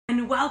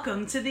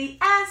welcome to the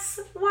S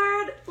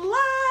Word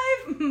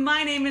Live.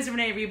 My name is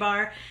Renee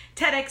Rebar,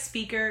 TEDx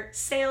speaker,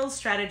 sales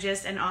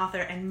strategist, and author,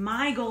 and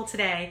my goal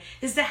today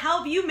is to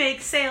help you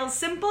make sales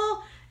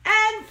simple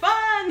and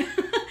fun.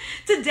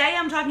 Today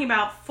I'm talking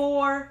about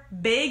 4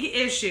 big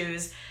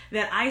issues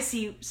that I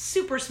see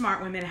super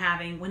smart women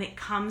having when it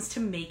comes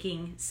to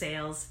making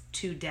sales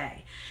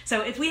today.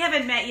 So if we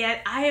haven't met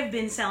yet, I have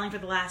been selling for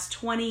the last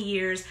 20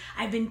 years.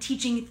 I've been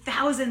teaching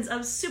thousands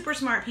of super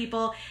smart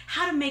people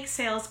how to make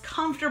sales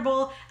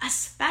comfortable,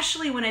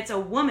 especially when it's a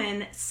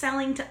woman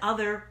selling to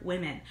other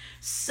women.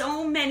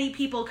 So many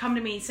people come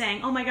to me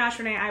saying, oh my gosh,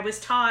 Renee, I was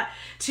taught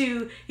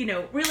to,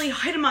 really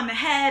hit them on the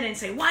head and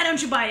say, why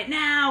don't you buy it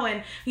now?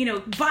 And,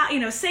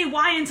 say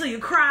why until you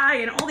cry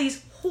and all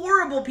these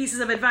horrible pieces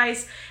of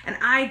advice. And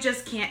I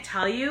just can't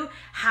tell you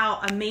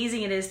how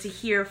amazing it is to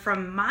hear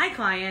from my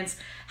clients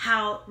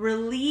how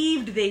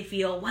relieved they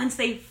feel once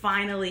they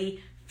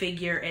finally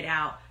figure it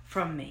out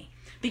from me.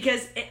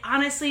 Because it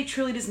honestly,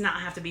 truly does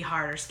not have to be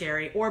hard or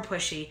scary or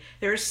pushy.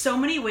 There are so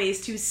many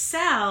ways to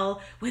sell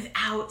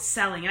without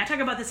selling. And I talk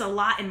about this a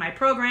lot in my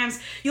programs.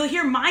 You'll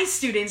hear my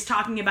students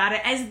talking about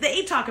it as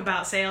they talk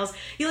about sales.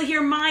 You'll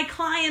hear my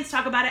clients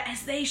talk about it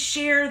as they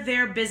share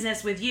their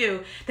business with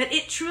you. That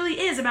it truly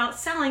is about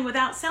selling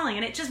without selling.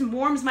 And it just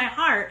warms my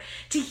heart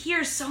to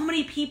hear so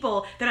many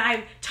people that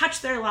I've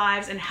touched their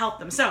lives and helped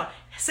them. So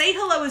say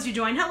hello as you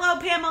join. Hello,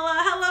 Pamela.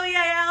 Hello,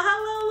 Yael.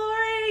 Hello,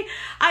 Lori.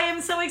 I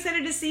am so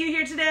excited to see you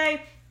here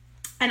today.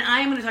 And I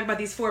am going to talk about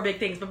these 4 big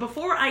things. But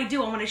before I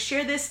do, I want to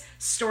share this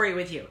story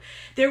with you.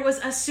 There was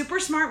a super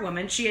smart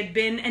woman. She had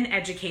been an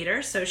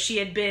educator. So she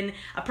had been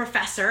a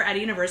professor at a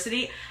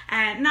university,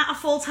 and not a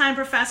full-time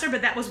professor,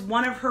 but that was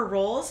one of her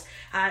roles.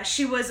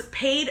 She was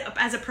paid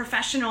as a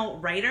professional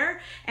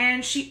writer,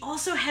 and she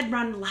also had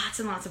run lots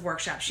and lots of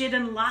workshops. She had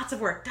done lots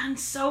of work, done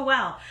so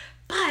well.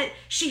 But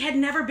she had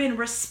never been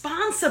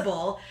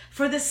responsible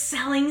for the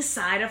selling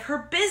side of her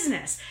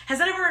business. Have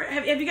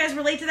you guys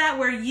relate to that,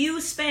 where you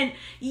spent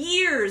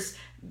years,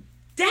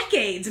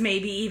 decades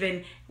maybe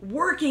even,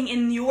 working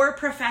in your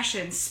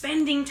profession,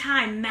 spending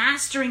time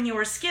mastering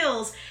your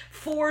skills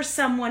for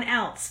someone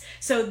else?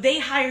 So they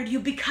hired you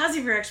because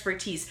of your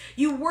expertise.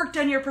 You worked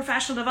on your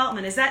professional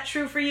development. Is that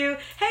true for you?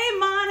 Hey,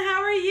 Mon,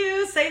 how are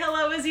you? Say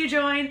hello as you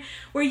join.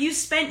 Where you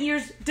spent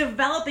years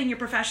developing your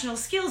professional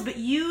skills, but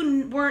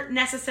you weren't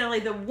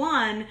necessarily the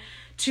one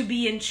to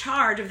be in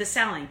charge of the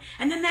selling.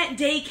 And then that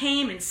day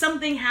came and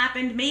something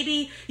happened.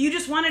 Maybe you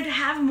just wanted to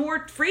have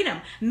more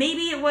freedom.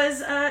 Maybe it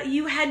was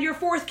you had your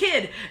 4th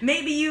kid.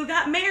 Maybe you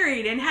got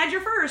married and had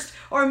your first.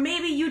 Or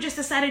maybe you just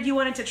decided you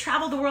wanted to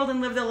travel the world and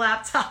live the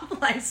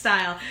laptop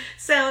lifestyle.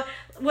 So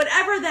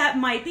whatever that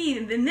might be,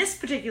 in this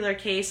particular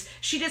case,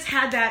 she just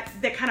had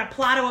that kind of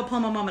Plato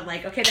Aplomo moment,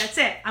 like, okay, that's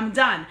it, I'm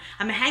done.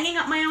 I'm hanging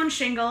up my own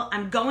shingle,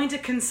 I'm going to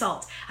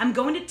consult. I'm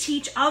going to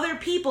teach other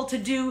people to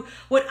do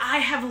what I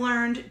have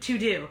learned to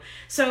do.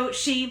 So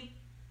she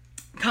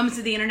comes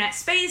to the internet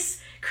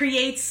space,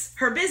 creates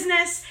her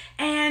business,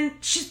 and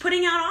she's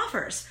putting out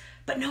offers,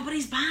 but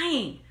nobody's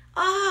buying.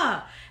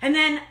 And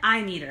then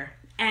I meet her.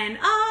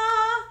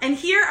 And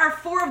here are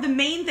 4 of the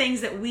main things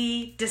that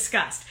we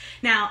discussed.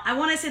 Now, I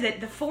want to say that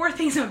the 4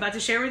 things I'm about to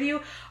share with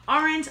you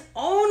aren't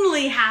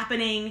only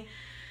happening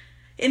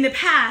in the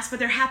past, but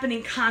they're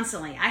happening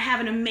constantly. I have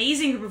an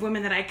amazing group of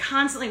women that I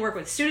constantly work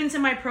with, students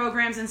in my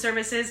programs and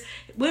services,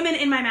 women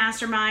in my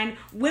mastermind,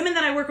 women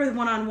that I work with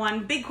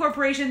one-on-one, big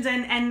corporations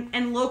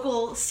and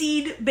local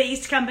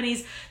seed-based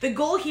companies. The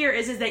goal here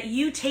is that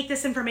you take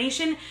this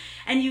information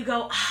and you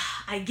go,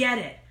 I get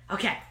it.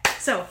 Okay.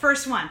 So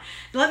first one,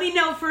 let me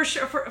know first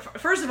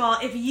of all,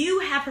 if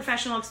you have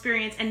professional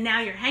experience and now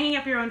you're hanging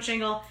up your own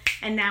shingle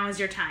and now is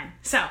your time.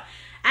 So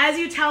as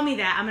you tell me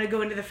that, I'm going to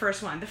go into the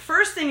first one. The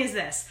first thing is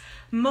this: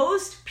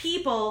 most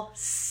people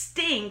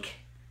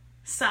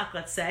suck,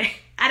 let's say,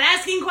 at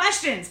asking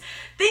questions.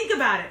 Think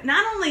about it.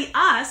 Not only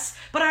us,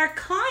 but our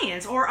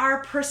clients or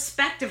our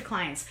prospective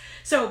clients.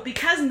 So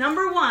because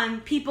number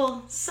 1,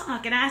 people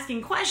suck at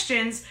asking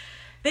questions,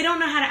 they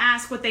don't know how to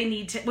ask what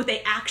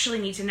they actually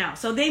need to know.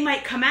 So they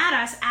might come at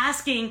us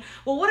asking,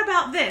 well, what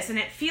about this? And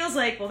it feels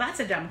like, well, that's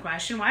a dumb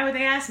question. Why would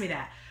they ask me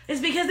that?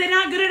 It's because they're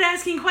not good at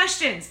asking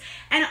questions.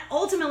 And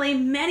ultimately,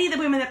 many of the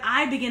women that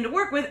I begin to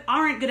work with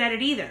aren't good at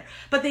it either.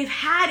 But they've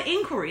had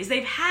inquiries.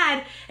 They've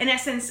had, in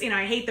essence,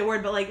 I hate the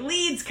word, but like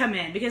leads come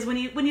in. Because when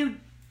you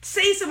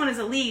say someone is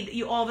a lead,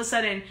 you all of a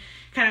sudden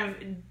kind of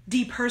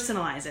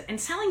depersonalize it.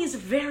 And selling is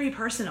very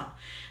personal,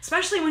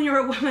 especially when you're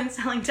a woman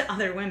selling to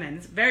other women.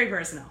 It's very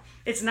personal.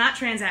 It's not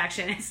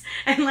transaction,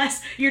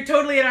 unless you're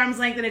totally at arm's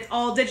length and it's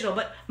all digital.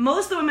 But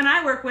most of the women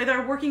I work with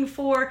are working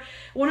for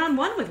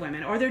one-on-one with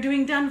women, or they're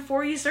doing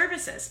done-for-you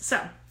services.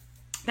 So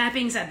that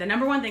being said, the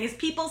number 1 thing is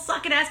people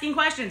suck at asking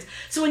questions.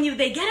 So when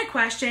they get a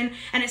question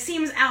and it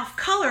seems off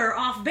color,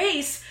 off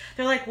base,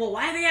 they're like, well,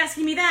 why are they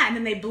asking me that? And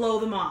then they blow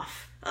them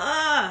off.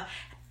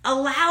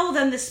 Allow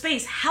them the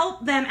space,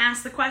 help them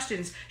ask the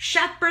questions,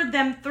 shepherd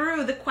them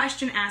through the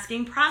question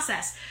asking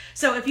process.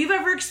 So if you've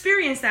ever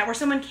experienced that where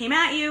someone came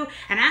at you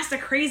and asked a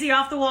crazy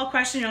off the wall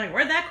question, you're like,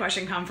 where'd that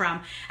question come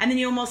from? And then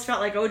you almost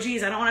felt like, oh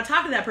geez, I don't want to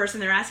talk to that person.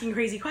 They're asking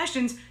crazy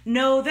questions.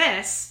 Know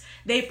this.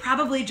 They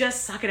probably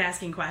just suck at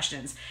asking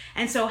questions.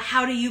 And so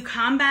how do you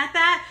combat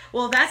that?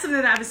 Well, that's something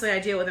that obviously I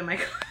deal with in my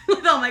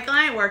with all my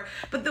client work.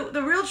 But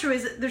the real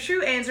the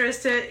true answer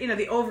is to,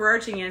 the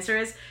overarching answer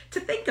is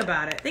to think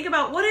about it. Think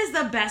about what is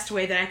the best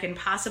way that I can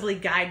possibly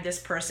guide this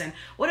person?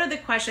 What are the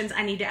questions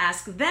I need to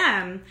ask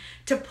them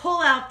to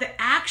pull out the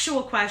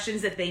actual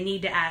questions that they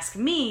need to ask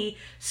me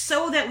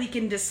so that we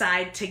can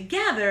decide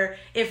together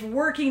if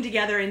working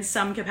together in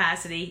some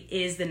capacity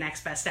is the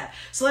next best step.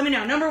 So let me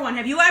know. Number one,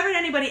 have you ever had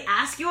anybody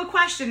ask you a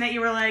question that you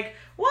were like,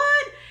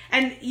 what?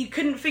 And you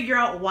couldn't figure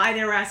out why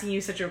they were asking you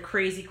such a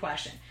crazy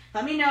question?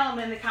 Let me know. I'm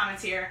in the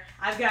comments here.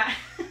 I've got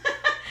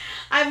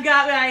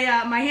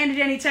my handy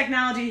dandy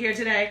technology here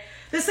today.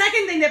 The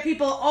second thing that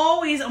people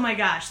always, oh my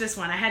gosh, this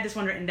one, I had this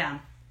one written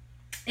down,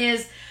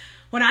 is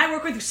when I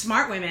work with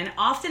smart women,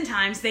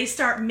 oftentimes they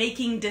start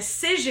making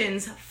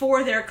decisions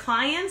for their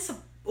clients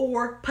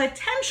or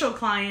potential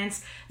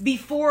clients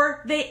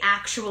before they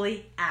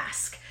actually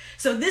ask.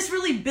 So this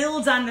really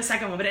builds on the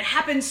second one, but it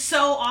happens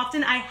so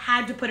often I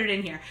had to put it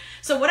in here.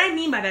 So what I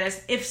mean by that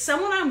is if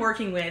someone I'm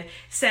working with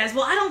says,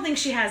 well, I don't think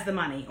she has the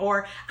money,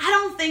 or I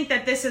don't think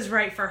that this is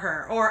right for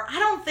her, or I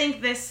don't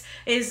think this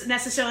is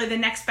necessarily the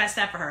next best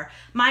step for her,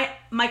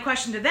 my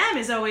question to them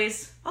is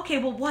always, okay,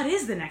 well, what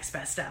is the next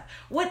best step?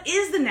 What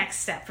is the next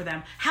step for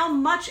them? How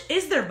much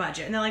is their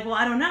budget? And they're like, well,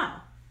 I don't know.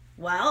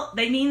 Well,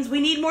 that means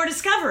we need more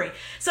discovery.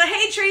 So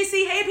hey,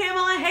 Tracy, hey,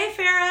 Pamela, hey,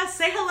 Farah,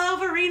 say hello,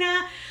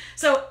 Verena.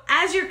 So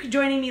as you're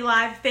joining me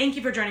live, thank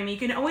you for joining me. You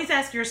can always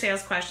ask your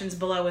sales questions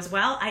below as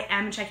well. I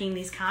am checking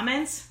these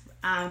comments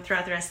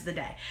throughout the rest of the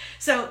day.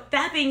 So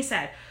that being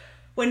said,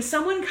 when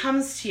someone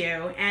comes to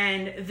you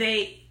and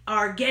they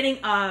are getting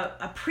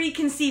a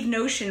preconceived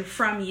notion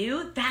from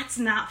you, that's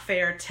not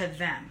fair to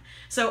them.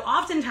 So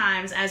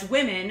oftentimes as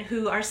women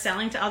who are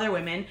selling to other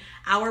women,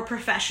 our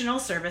professional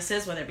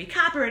services, whether it be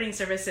copywriting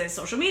services,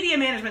 social media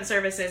management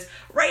services,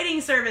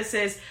 writing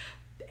services,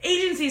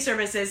 agency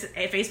services,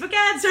 Facebook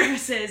ad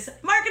services,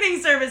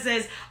 marketing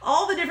services,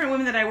 all the different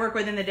women that I work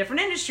with in the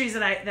different industries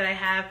that I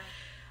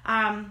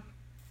have,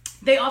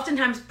 they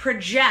oftentimes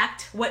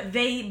project what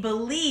they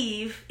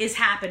believe is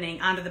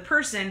happening onto the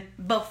person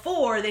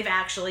before they've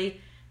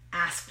actually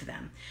asked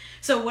them.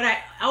 So what I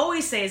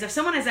always say is if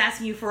someone is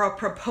asking you for a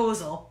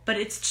proposal, but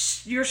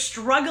you're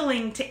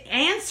struggling to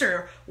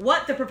answer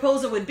what the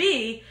proposal would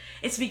be,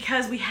 it's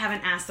because we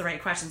haven't asked the right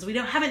questions. We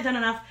haven't done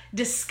enough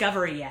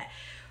discovery yet.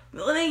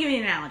 Let me give you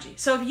an analogy.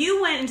 So if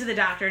you went into the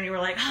doctor and you were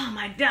like, oh,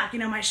 my doc,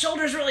 my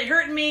shoulder's really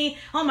hurting me.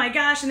 Oh my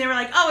gosh. And they were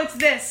like, oh, it's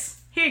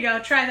this. Here you go.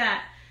 Try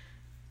that.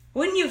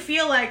 Wouldn't you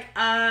feel like,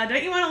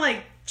 don't you want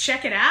to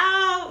check it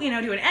out? Do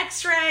an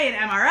x-ray,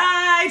 an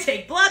MRI,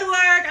 take blood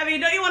work.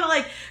 Don't you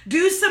want to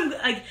do some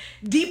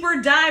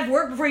deeper dive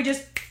work before you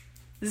just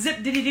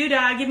zip diddy doo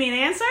dah, give me an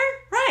answer?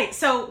 Right.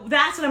 So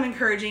that's what I'm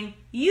encouraging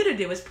you to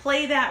do is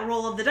play that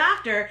role of the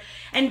doctor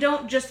and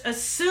don't just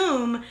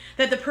assume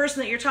that the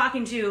person that you're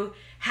talking to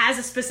has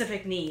a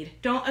specific need.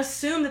 Don't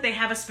assume that they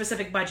have a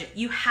specific budget.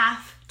 You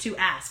have to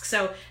ask.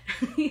 So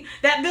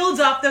that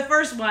builds off the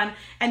first one.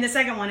 And the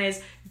second one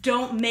is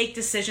don't make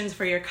decisions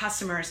for your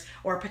customers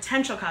or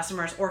potential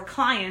customers or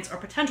clients or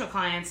potential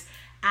clients.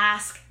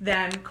 Ask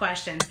them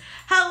questions.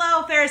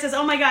 Hello, Farah says,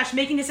 oh my gosh,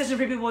 making decisions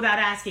for people without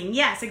asking.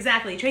 Yes,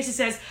 exactly. Tracy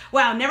says,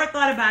 wow, never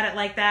thought about it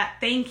like that.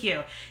 Thank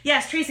you.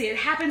 Yes, Tracy, it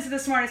happens to the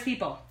smartest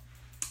people.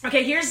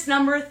 Okay, here's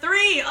number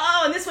 3.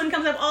 Oh, and this one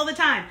comes up all the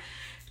time.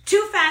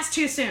 Too fast,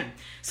 too soon.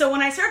 So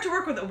when I start to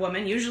work with a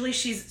woman, usually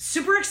she's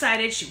super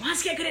excited. She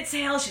wants to get good at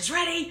sales. She's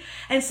ready.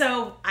 And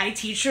so I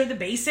teach her the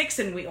basics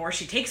or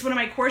she takes one of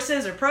my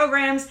courses or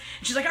programs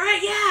and she's like, all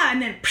right, yeah.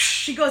 And then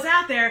she goes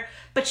out there,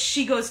 but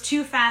she goes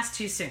too fast,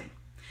 too soon.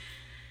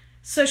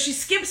 So she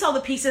skips all the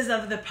pieces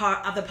of the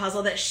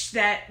puzzle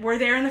that were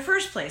there in the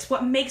first place.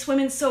 What makes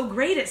women so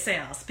great at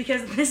sales?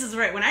 Because this is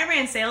right. When I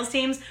ran sales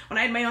teams, when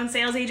I had my own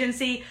sales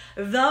agency,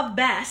 the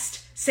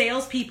best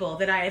salespeople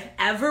that I have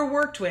ever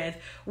worked with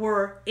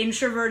were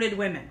introverted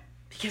women.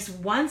 Because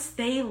once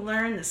they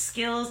learn the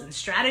skills and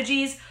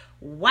strategies,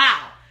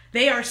 wow,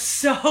 they are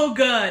so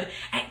good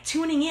at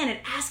tuning in and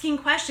asking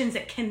questions,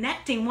 at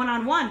connecting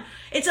one-on-one.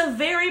 It's a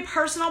very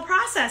personal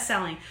process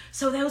selling.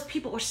 So those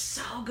people were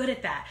so good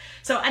at that.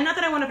 So, and not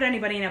that I want to put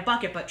anybody in a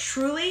bucket, but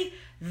truly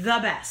the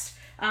best.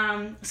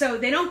 So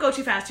they don't go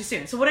too fast too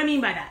soon. So what do I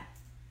mean by that?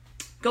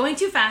 Going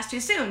too fast too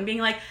soon, being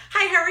like,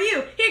 hi, how are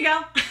you? Here you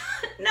go.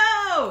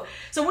 No.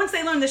 So once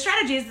they learn the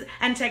strategies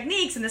and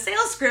techniques and the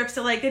sales scripts,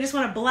 they just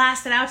want to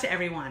blast it out to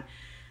everyone.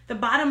 The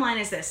bottom line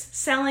is this: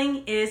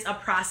 selling is a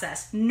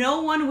process.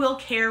 No one will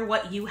care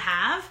what you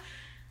have,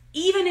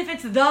 even if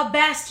it's the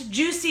best,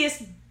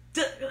 juiciest,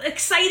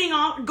 exciting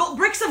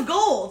bricks of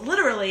gold,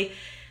 literally.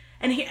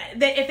 And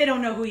if they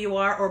don't know who you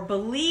are or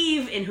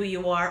believe in who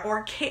you are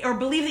or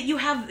believe that you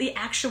have the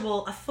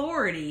actual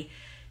authority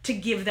to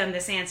give them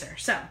this answer.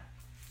 So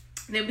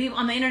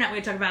on the internet,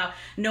 we talk about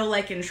know,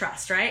 like, and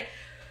trust, right?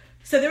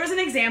 So there was an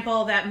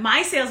example that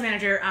my sales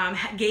manager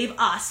gave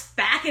us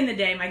back in the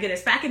day. My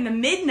goodness, back in the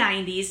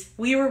mid-90s,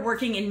 we were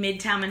working in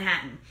Midtown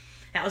Manhattan.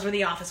 That was where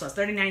the office was,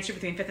 39th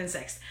Street between 5th and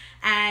 6th.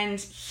 And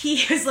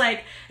he was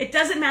like, it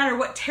doesn't matter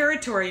what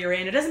territory you're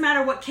in. It doesn't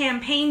matter what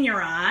campaign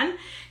you're on.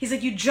 He's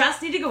like, you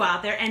just need to go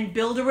out there and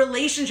build a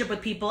relationship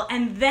with people,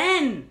 and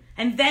then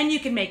you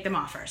can make them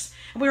offers.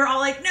 And we were all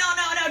like, no,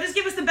 just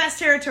give us the best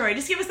territory.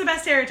 Just give us the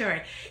best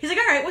territory. He's like,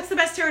 all right, what's the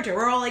best territory?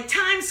 We're all like,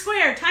 Times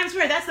Square,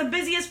 that's the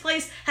busiest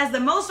place, has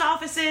the most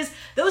offices.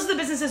 Those are the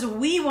businesses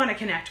we want to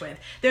connect with.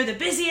 They're the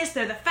busiest,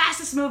 they're the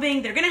fastest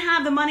moving, they're going to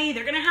have the money,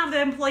 they're going to have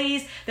the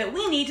employees that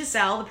we need to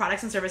sell the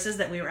products and services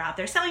that we were out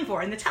there selling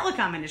for in the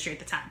telecom industry at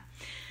the time.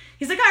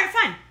 He's like, all right,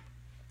 fine.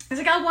 He's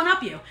like, I'll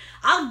one-up you.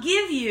 I'll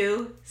give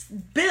you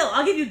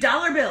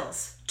dollar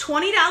bills,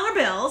 $20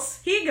 bills.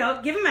 Here you go,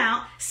 give them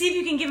out. See if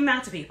you can give them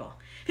out to people.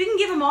 If you can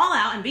give them all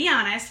out and be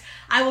honest,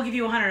 I will give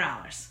you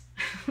 $100.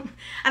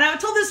 And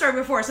I've told this story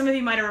before. Some of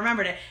you might have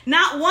remembered it.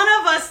 Not one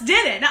of us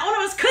did it. Not one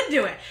of us could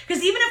do it.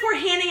 Because even if we're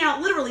handing out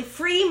literally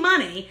free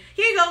money,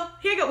 here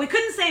you go. We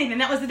couldn't say anything.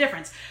 That was the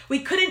difference. We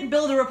couldn't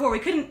build a rapport. We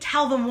couldn't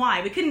tell them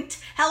why. We couldn't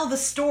tell the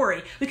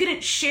story. We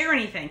couldn't share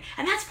anything.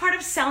 And that's part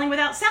of selling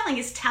without selling,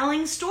 is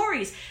telling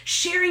stories,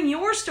 sharing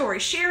your story,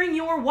 sharing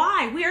your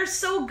why. We are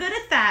so good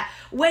at that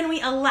when we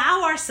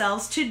allow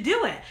ourselves to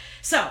do it.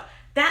 So,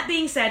 that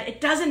being said, it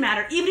doesn't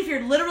matter. Even if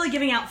you're literally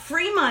giving out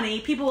free money,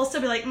 people will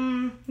still be like,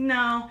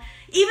 no.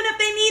 Even if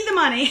they need the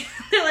money,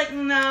 they're like,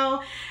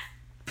 no.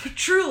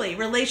 Truly,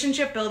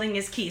 relationship building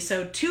is key.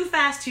 So too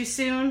fast, too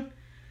soon,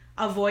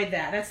 avoid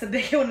that. That's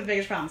one of the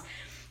biggest problems.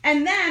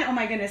 And then, oh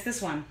my goodness,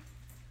 this one.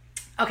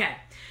 Okay,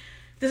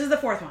 this is the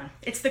fourth one.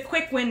 It's the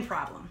quick win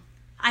problem.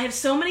 I have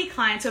so many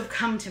clients who have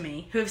come to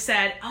me who have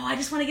said, I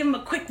just want to give them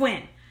a quick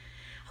win.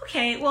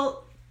 Okay,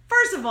 well,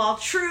 first of all,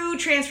 true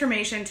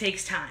transformation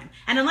takes time.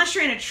 And unless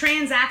you're in a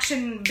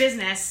transaction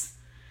business,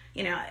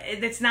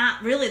 it's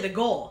not really the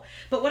goal.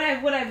 But what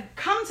I've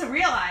come to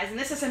realize, and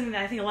this is something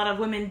that I think a lot of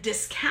women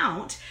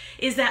discount,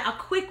 is that a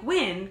quick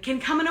win can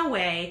come in a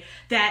way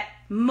that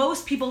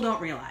most people don't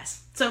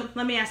realize. So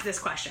let me ask this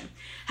question.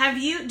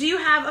 Do you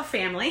have a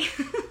family,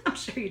 I'm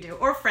sure you do,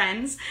 or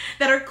friends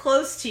that are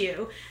close to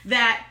you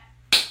that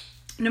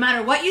no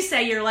matter what you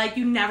say, you're like,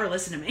 you never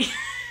listen to me?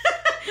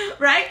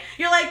 Right?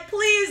 You're like,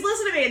 please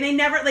listen to me.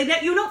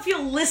 And you don't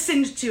feel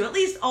listened to, at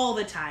least all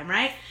the time,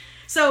 right?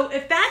 So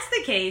if that's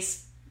the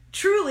case,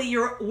 truly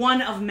you're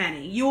one of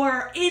many.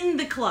 You're in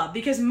the club,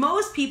 because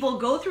most people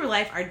go through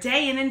life, our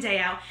day in and day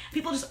out,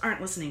 people just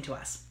aren't listening to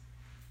us.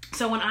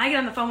 So when I get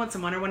on the phone with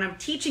someone, or when I'm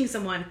teaching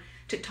someone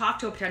to talk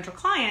to a potential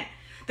client,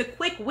 the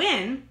quick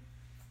win,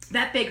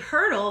 that big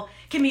hurdle,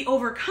 can be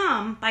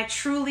overcome by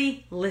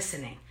truly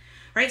listening.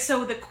 Right?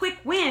 So the quick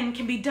win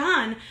can be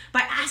done by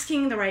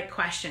asking the right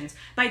questions,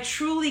 by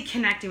truly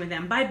connecting with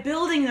them, by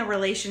building the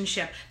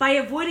relationship, by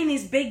avoiding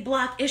these big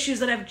block issues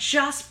that I've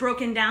just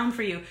broken down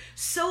for you,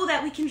 so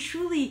that we can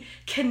truly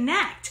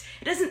connect.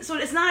 So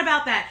it's not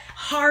about that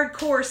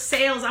hardcore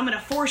sales, I'm going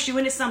to force you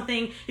into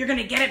something, you're going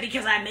to get it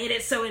because I made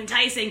it so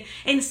enticing.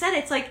 Instead,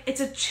 it's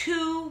a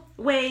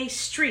two-way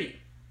street.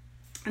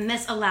 And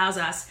this allows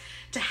us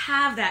to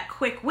have that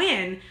quick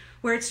win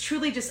where it's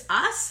truly just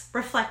us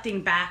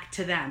reflecting back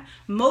to them.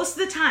 Most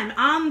of the time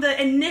on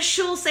the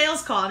initial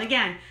sales call, and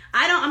again,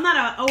 I'm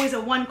not always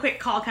a one quick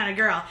call kind of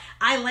girl.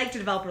 I like to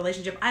develop a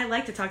relationship. I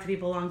like to talk to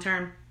people long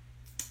term,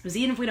 because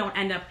even if we don't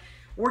end up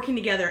working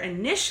together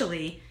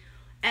initially,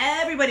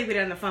 everybody we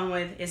get on the phone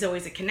with is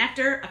always a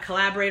connector, a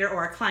collaborator,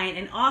 or a client,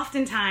 and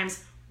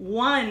oftentimes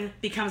one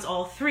becomes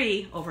all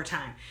three over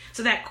time.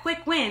 So that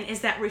quick win is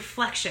that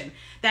reflection,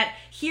 that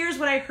here's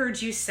what I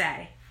heard you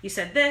say. You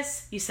said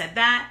this, you said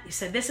that, you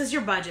said this is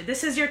your budget,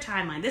 this is your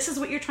timeline, this is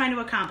what you're trying to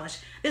accomplish,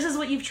 this is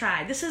what you've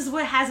tried, this is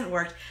what hasn't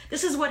worked,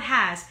 this is what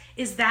has.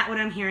 Is that what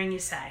I'm hearing you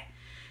say?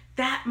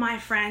 That, my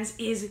friends,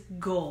 is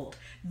gold.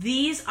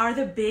 These are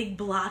the big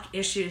block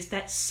issues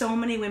that so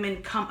many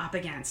women come up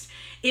against.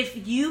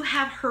 If you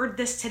have heard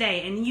this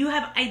today and you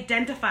have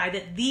identified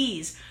that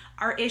these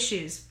are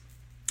issues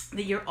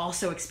that you're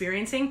also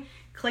experiencing,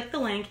 click the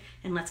link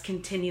and let's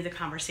continue the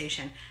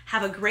conversation.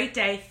 Have a great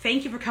day.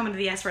 Thank you for coming to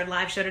the S Word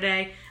Live show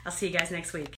today. I'll see you guys next week.